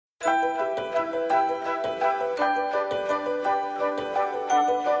It's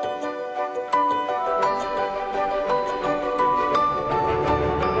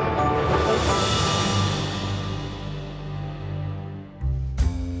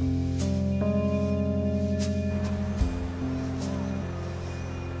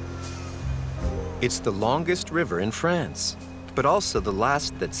the longest river in France, but also the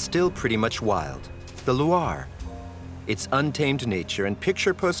last that's still pretty much wild, the Loire. Its untamed nature and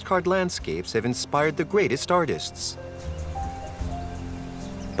picture postcard landscapes have inspired the greatest artists.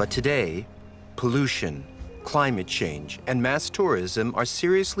 But today, pollution, climate change, and mass tourism are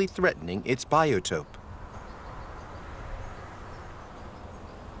seriously threatening its biotope.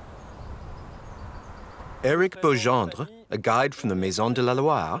 Eric Beaugendre, a guide from the Maison de la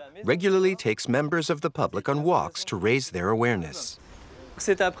Loire, regularly takes members of the public on walks to raise their awareness.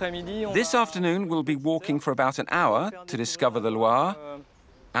 This afternoon, we'll be walking for about an hour to discover the Loire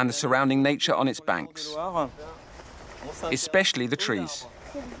and the surrounding nature on its banks, especially the trees.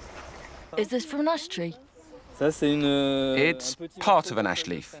 Is this from an ash tree? It's part of an ash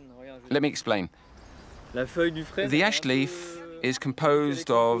leaf. Let me explain. The ash leaf is composed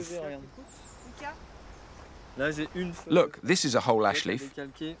of... Look, this is a whole ash leaf.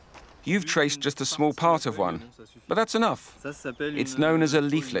 You've traced just a small part of one, but that's enough. It's known as a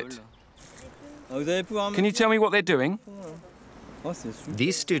leaflet. Can you tell me what they're doing?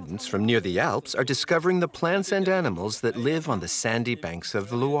 These students from near the Alps are discovering the plants and animals that live on the sandy banks of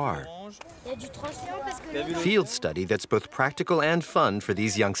the Loire. Field study that's both practical and fun for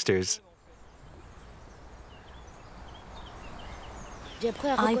these youngsters.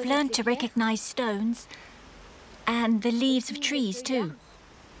 I've learned to recognize stones and the leaves of trees, too.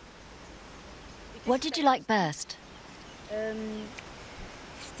 What did you like best?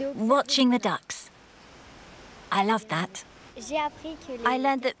 Watching the ducks. I loved that. I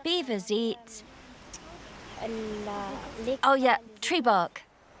learned that beavers eat... Oh yeah, tree bark.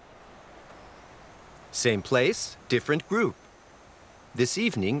 Same place, different group. This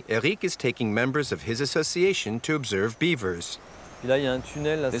evening, Eric is taking members of his association to observe beavers.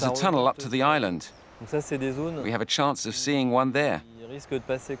 There's a tunnel up to the island. We have a chance of seeing one there.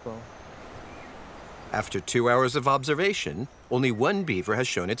 After 2 hours of observation, only one beaver has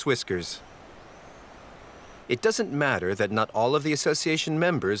shown its whiskers. It doesn't matter that not all of the association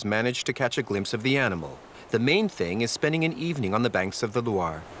members managed to catch a glimpse of the animal. The main thing is spending an evening on the banks of the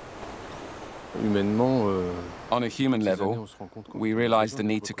Loire. On a human level, we realize the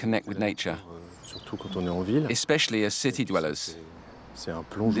need to connect with nature, especially as city dwellers.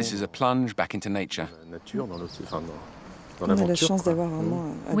 This is a plunge back into nature.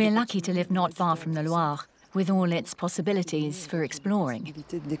 We're lucky to live not far from the Loire, with all its possibilities for exploring,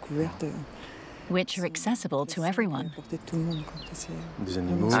 which are accessible to everyone.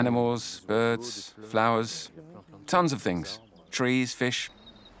 Animals, birds, flowers, tons of things. Trees, fish,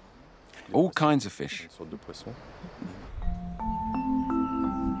 all kinds of fish.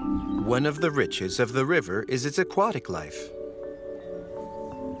 One of the riches of the river is its aquatic life.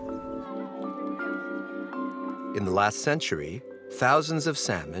 In the last century, thousands of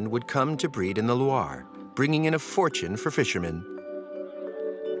salmon would come to breed in the Loire, bringing in a fortune for fishermen.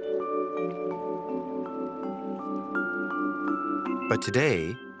 But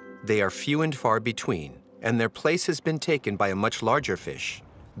today, they are few and far between, and their place has been taken by a much larger fish,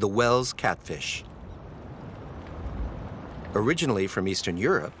 the Wells catfish. Originally from Eastern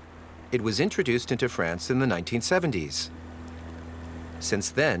Europe, it was introduced into France in the 1970s. Since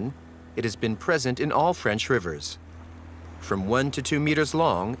then, it has been present in all French rivers. From 1 to 2 meters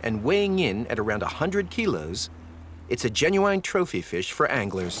long and weighing in at around 100 kilos, it's a genuine trophy fish for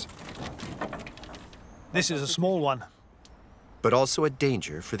anglers. This is a small one. But also a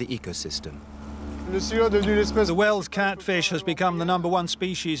danger for the ecosystem. The Wells catfish has become the #1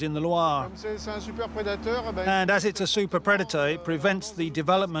 species in the Loire. And as it's a super predator, it prevents the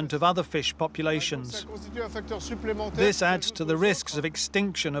development of other fish populations. This adds to the risks of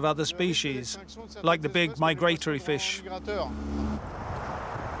extinction of other species, like the big migratory fish.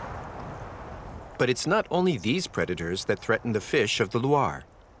 But it's not only these predators that threaten the fish of the Loire.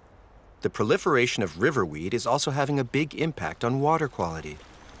 The proliferation of riverweed is also having a big impact on water quality.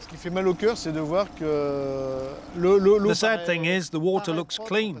 The sad thing is the water looks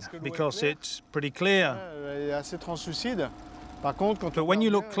clean because it's pretty clear. But when you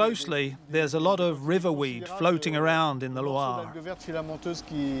look closely, there's a lot of riverweed floating around in the Loire.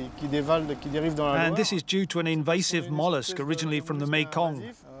 And this is due to an invasive mollusk originally from the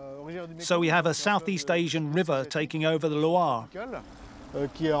Mekong. So we have a Southeast Asian river taking over the Loire.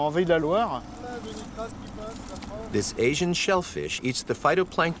 This Asian shellfish eats the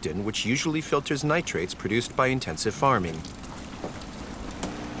phytoplankton, which usually filters nitrates produced by intensive farming.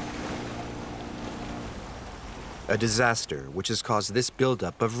 A disaster which has caused this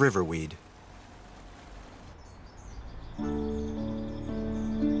buildup of riverweed.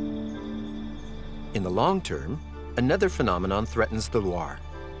 In the long term, another phenomenon threatens the Loire.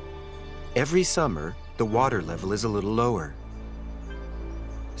 Every summer, the water level is a little lower.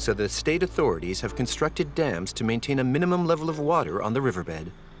 So the state authorities have constructed dams to maintain a minimum level of water on the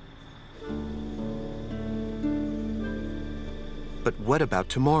riverbed. But what about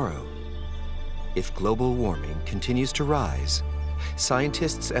tomorrow? If global warming continues to rise,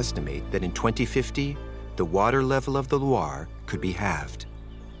 scientists estimate that in 2050, the water level of the Loire could be halved.